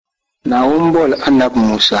Naawuni bɔli Annabi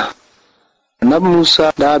Musa. Annabi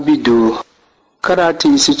Musa daa bi doo ka daa ti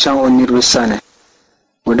yiɣisi chaŋ o niriba sani.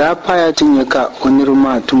 O daa paaya ti nya ka o niriba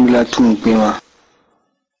maa tumdila tuumkpema.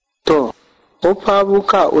 To, o paabu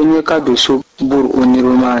ka o nya ka do so buri o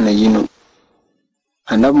niriba maa ni yino.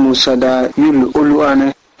 Annabi Musa daa yuli o luɣa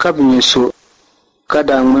ni ka bi nya so ka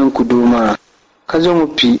daa ŋmani ku doo maa ka zaŋ o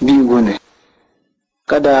pi biigu ni.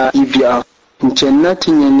 Ka daa yi biɛɣu n-chani na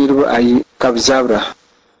ti nya niriba ayi ka bɛ zabira.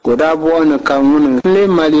 O daa buɣi ni ka ŋuni lee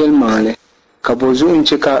mali yɛlimaŋli ka bo zuɣu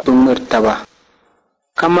n-chɛ ka bɛ ŋmiri taba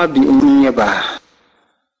ka ma bi n-nyɛ ba.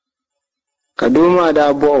 Ka doo maa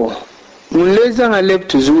daa buɣi o ŋun lee zaŋa lebi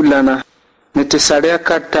ti zuɣu lana ni ti sariya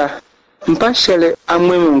karita m-pa shɛli a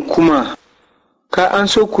ŋmimi n-kuma ka an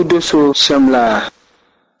so ku do so shɛm la.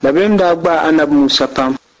 Dabeem daa gbaai Annabi Musa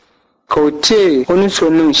pam ka o teei o ni so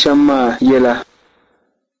niŋ shɛm maa yɛla.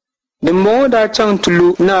 Dimbɔŋɔ daa chaŋ ti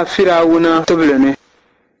lu na Firawuna tibili ni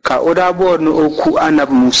ka o daa bɔri ni o ku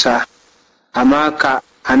Annabi Musa. Amaa ka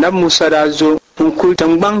Annabi Musa daa zo n-kuli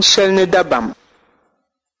tiŋgbaŋ shɛli ni dabam.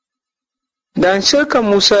 Dan shɛli ka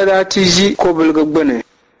Musa daa ti ʒi kobiliga gbuni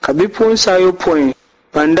ka bipuɣinsi ayɔpɔin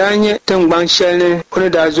ban daa nyɛ tiŋgbaŋ shɛli ni o ni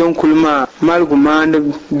daa zo n-kuli maa maligu maandi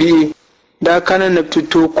bihi daa kana ni bɛ ti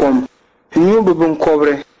tooi kom n-nyuui bɛ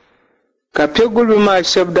binkɔbiri. Ka piɛguliba maa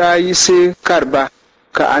shɛba daa yiɣisi kariba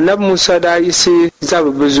ka Annabi Musa daa yiɣisi zabi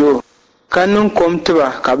bɛ zuɣu ka niŋ kom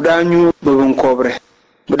tiba ka bɛ daa nyuui bɛ binkɔbiri.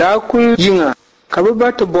 Bɛ daa kuli yiŋa ka bɛ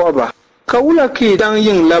ba ti bɔɣi ba ka wula ka yi daŋ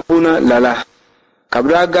yiŋ labuna lala ka bɛ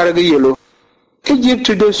daa garigi yɛlo.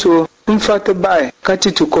 Ijipti do so n-fa ti bahi ka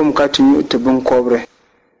ti ti kom ka ti nyuui ti binkɔbiri.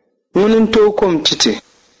 Ŋuni n-tooi kom titi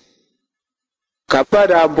ka ba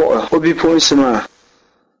daa bɔɣi o bipuɣinsi maa.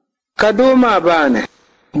 Ka doo maa baani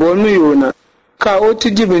bɔli mi yoona ka o ti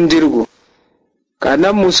di bindirigu ka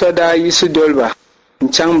Annabi Musa daa yiɣisi doli ba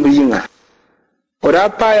n-chaŋ bɛ yiŋa. O daa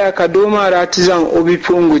paaya ka doo maa daa ti zaŋ o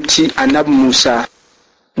bipuɣingu ti Annabi Musa.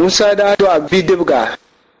 Musa daa dɔɣi bidibiga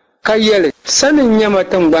ka yɛli sani n-nyɛ ma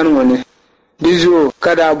tiŋgbani ŋɔ ni. Di zuɣu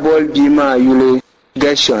ka daa bɔli bia maa yuli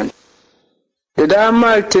Geshon. Di daa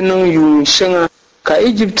mali ti niŋ yuun shɛŋa ka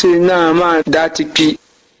Ijipti naa maa daa ti kpi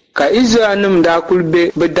ka Izraɛlnima daa kuli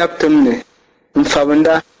be bɛ dabtim ni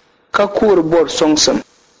n-fabinda ka kuhiri bɔri sɔŋsim.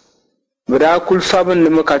 Bɛ daa kuli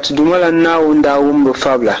fabindimi ka ti dumala Naawuni daa wum bɛ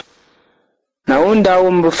fabila. Naawuni daa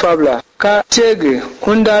wum bɛ fabila ka teegi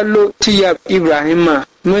o daa lo ti yab Ibrahima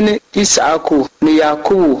mini Isaaku ni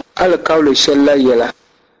Yakubu alikauli shɛli la yɛla.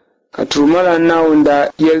 Ka turumala Naawuni daa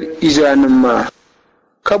yɛli Izraɛlnima maa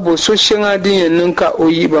ka bo so shɛŋa din yɛn niŋ ka o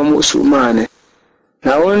yi ba muɣusiɣu maa ni.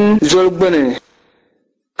 Naawuni zoli gbuni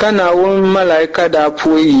ka Naawuni malaika daa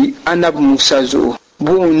puhi yi Annabi Musa zuɣu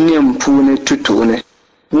buɣum nɛm puuni tutuɣu ni.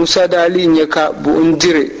 Musa daa lihi nya ka buɣum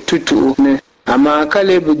diri tutuɣu ni amaa ka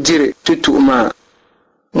lee bi diri tutuɣu maa.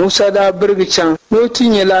 Musa daa birigi chaŋ ni o ti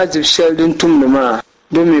nya laazibu shɛli din tumdi maa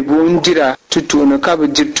domi buɣum dira tutuɣu ni ka bi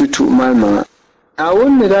diri tutuɣu malimaŋa.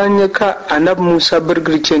 Naawuni ni daa nya ka Annabi Musa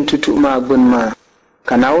birigiri chani tutuɣu maa gbuni maa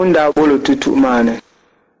ka Naawuni daa boli tutuɣu maa ni.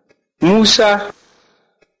 Musa,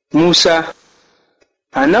 Musa.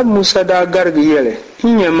 Annabi Musa daa garigi yɛli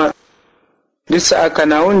n-nya ma. Di saha ka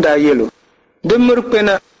Naawuni daa yɛli o. Di miri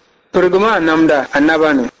kpɛna pirigi maa namda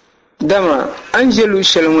annaba ni. Dama an ʒe luɣu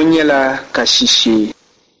shɛli ŋɔ nyɛla ka shishee.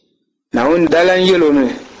 Naawuni daa lan yɛli o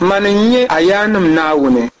ni mani n-nyɛ ayaanim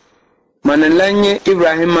Naawuni. Mani lan nyɛ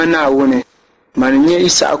Ibrahima Naawuni. Mani nyɛ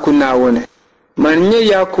Isaaku Naawuni. Mani nyɛ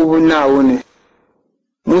Yakubu Naawuni.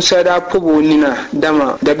 Musa daa pɔbi o nina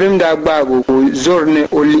dama dabim daa gbaago o zori ni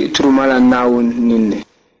o lihi turumala Naawuni ninni.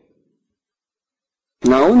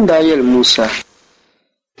 Naawuni daa yɛli Musa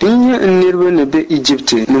n-nyɛ n-niriba ni be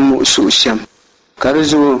Ijipti ni muɣusiɣu shɛm ka di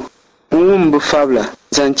zuɣu n-wum bɛ fabila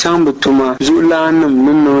zaŋ chaŋ bɛ tuma zuɣulaanim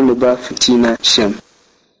ni nooni ba fitiina shɛm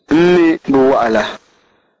m-mi bɛ waɣala.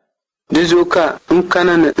 Di zuɣu ka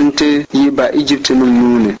n-kana ni n-ti yi ba Ijiptinim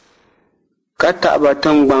nuuni ka taɣiba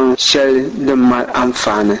tiŋgbaŋ shɛli din mali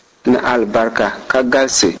anfaani ni alibarika ka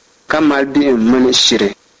galisi ka mali bihim mini shiri.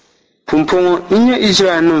 Pumpɔŋɔ n-nyɛ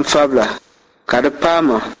Izraɛlnima fabila ka di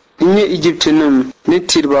paama n-nyɛ Ijiptinim ni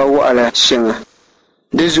tiriba waɣala shɛŋa.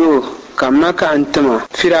 Di zuɣu kamina ka n-tima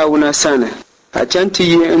Firawuna sani a chan ti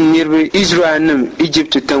yi n-niriba Izraɛlnima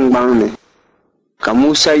Ijipti tiŋgbaŋ ni. Ka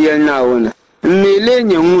Musa yɛli Naawuni m-mi lee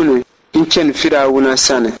nyɛ ŋuni n-chani Firawuna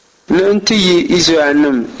sani ni n-ti yi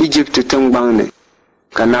Izraɛlnima Ijipti tiŋgbaŋ ni.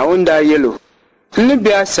 Ka Naawuni daa yɛli o n-ni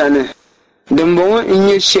be a sani dimbɔŋɔ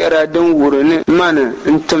n-nyɛ shɛhira din wuri ni mani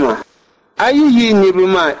n-tima. A yi niriba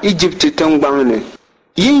maa Ijipti tiŋgbaŋ ni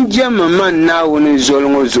yin jɛmi man Naawuni zoli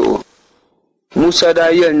ŋɔ zuɣu. Musa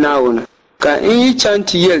daa yɛli Naawuni ka n yi chaŋ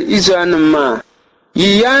ti yɛli Izraɛlnima maa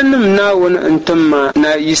yi yanim Naawuni n-timma na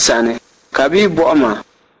yi sani ka bɛ buɣuma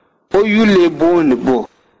o yuli booni bo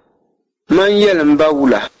man yɛlim ba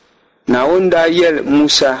wula Naawuni daa yɛli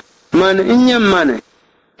Musa mani n-nyɛ mani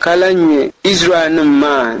ka lan nyɛ Israɛlnima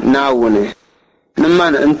maa Naawuni ni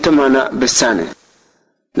mani n-tima na bɛ sani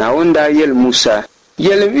Naawuni daa yɛli Musa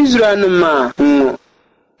yɛlim Israɛlnima maa n-ŋɔ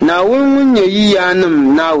Naawuni ŋun nyɛ yiyanim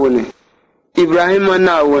Naawuni Ibrahima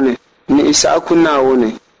Naawuni ni Isaaku Naawuni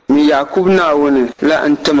ni Yakubu Naawuni la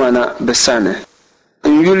n-tima na bɛ sani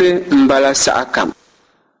n-yuli m-bala saha kam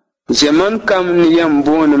ʒeman kam ni yɛn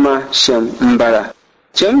booni ma shɛm m-bala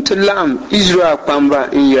chɛm ti laɣim Israɛl kpamba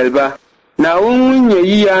n-yɛli ba Naawuni ŋun nyɛ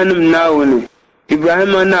yiyanim Naawuni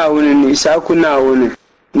Ibrahima Naawuni ni Isaaku Naawuni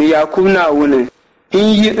ni Yakubu Naawuni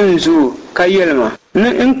n-yi n-zooi ka yɛlima ni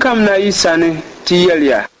n-kam na yi sani ti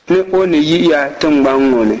yɛliya ni o ni yiya tiŋgbani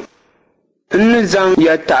ŋɔ ni n-ni zaŋ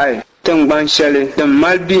yɛltɔɣa tiŋgbani shɛli din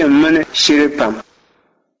mali biyim mini shiri pam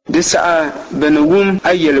di saha bɛ ni wum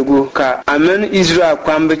a yɛligu ka a mini Israɛl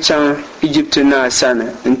kpamba chaŋ Ijipti naa sani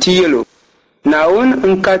n-ti yɛlo Naawuni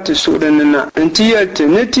n-ka ti suɣudi ni na n-ti yɛli ti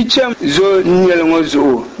ni ti chɛm zo n-nyɛli ŋɔ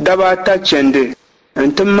zuɣu daba ata chɛndi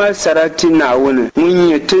n-ti mali sarati Naawuni ŋun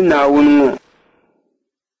nyɛ ti Naawuni ŋɔ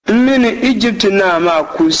n-mini Ijipti naa maa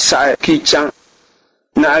ku saɣi ki chaŋ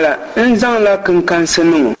naɣila n-zaŋla kinkansi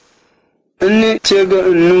niŋɔ n-ni teegi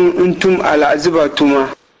n-nu n-tum alaɣiziba tuma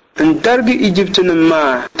n-darigi Ijiptinim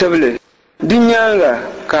maa tibili di nyaaŋa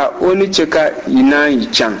ka o ni chɛ ka yi naan yi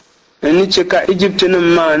chaŋ n-ni chɛ ka Ijiptinim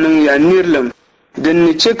maa niŋ ya nirilim din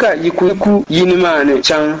ni chɛ ka yi ku yini maa ni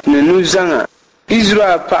chaŋ ni nu zaŋa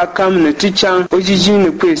Israɛl paɣa kam ni ti chaŋ o ʒiʒiini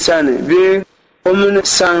kpe sani bee o mini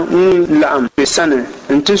san ŋun laɣim kpe sani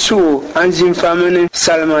n-ti suɣu anzinfa mini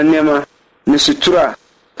salima nɛma ni sutura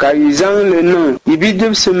ka yi zaŋ li niŋ yi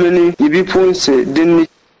bidibsi mini yi bipuɣinsi dinni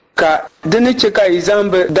ka dini chɛ ka yi zaŋ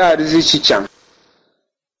bɛ daadizichi chaŋ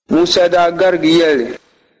Musa daa garigi yɛli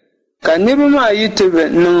ka niriba maa yi ti bɛ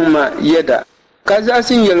niŋ ma yɛda ka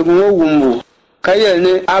zaɣisi yɛligu ŋɔ wumbu ka yɛli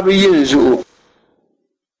ni a bi yin zuɣu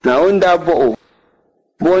Naawuni daa bɔɣi o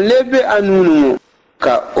boon lee be a nuuni ŋɔ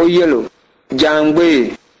ka o yɛlo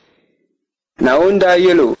jaangbee Naawuni daa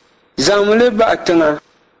yɛlo zaŋmi li baɣi tiŋa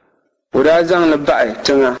o daa zaŋli baɣi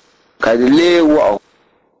tiŋa ka di lee waɣa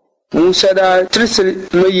Musa daa tirisi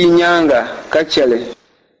mi yi nyaaŋa ka chɛli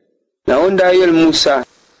Naawuni daa yɛli Musa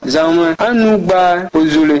zaŋmi a nuu gbaai o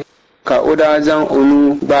zuli ka o daa zaŋ o nuu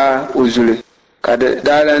gbaai o zuli ka di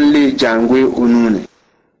daa lan lee jaangbee o nuuni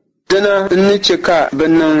dina n-ni chɛ ka bɛ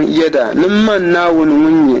niŋ yɛda ni man Naawuni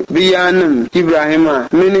ŋun nyɛ bɛ yaanim Ibrahima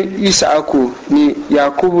mini Isaaku ni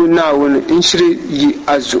Yakubu Naawuni n-shiri yi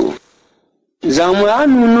a zuɣu zaŋmi a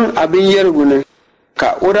nuu niŋ a binyɛrigu ni ka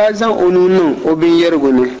o daa zaŋ o nuu niŋ o binyɛrigu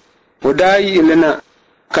ni o daa yiɣili na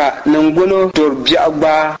ka niŋgbuno tori biɛɣu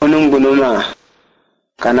gbaai o niŋgbuno maa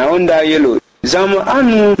ka Naawuni daa yɛlo zaŋmi a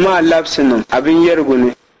nuu maa labisi niŋ a binyɛrigu ni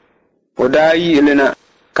o daa yiɣili na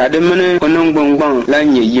ka di mini o niŋgbungbaŋ lan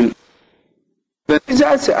nyɛ yim bɛ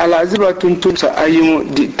zaɣisi alaɣiziba tuntumsa ayi ŋɔ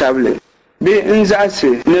di tabili bee n zaɣisi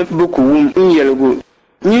ni buku wum n yɛligu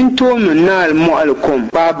nyintoomi naali mɔɣili kom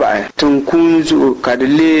kpaabahi tinkuun zuɣu ka di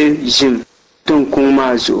lee ʒim tinkuun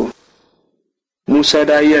maa zuɣu Musa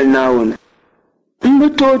daa yɛli Naawuni n bi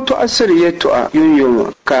tooi tɔɣisiri yɛltɔɣa yomyoma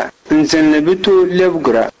ka n zilni bi tooi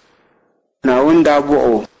lɛbigira Naawuni daa bɔɣi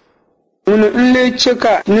o ŋuni n lee chɛ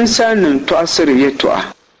ka ninsalinima tɔɣisiri yɛltɔɣa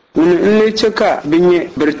ŋuni n lee chɛ ka bɛ nyɛ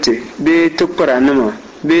biriti bee tikparanima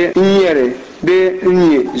bee n nyɛri bee n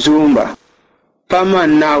nyɛ zoomba pa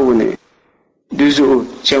man Naawuni di zuɣu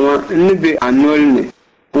chɛma n ni be a noli ni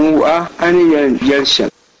n wuɣa a ni yɛn yɛli shɛm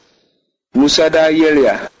Musa daa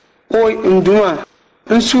yɛliya ooi n duma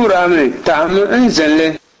n suurami taɣami n zinli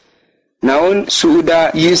Naawuni suhu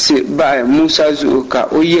daa yiɣisi baɣi Musa zuɣu ka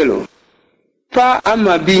o yɛlo pa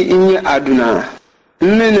ama bi n nyɛ aduna n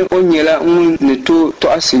mini o nyɛla ŋun ni tooi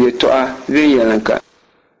tɔɣisi yɛltɔɣa viɛnyɛlinga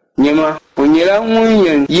nyɛma o nyɛla ŋun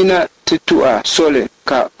yɛn yina ti tuɣa soli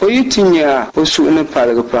ka o yi ti nya o suhu ni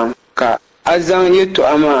paligi pam ka a zaŋ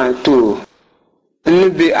yɛltɔɣa maa too n ni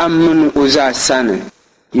be a mini o zaa sani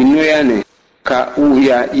yi noya ni ka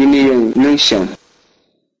wuhiya yi ni yɛn niŋ shɛm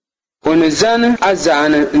o ni zani a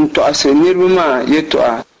zaani n tɔɣisi niriba maa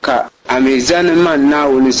yɛltɔɣa ka a mi zani man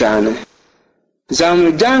Naawuni zaani zaŋmi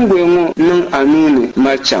jaangbee ŋɔ niŋ a nuuni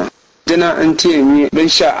mali chaŋ dina n-ti yɛn nyɛ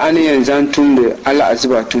binshɛɣu a ni yɛn zaŋ tumdi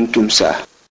alaɣiziba tuntumsa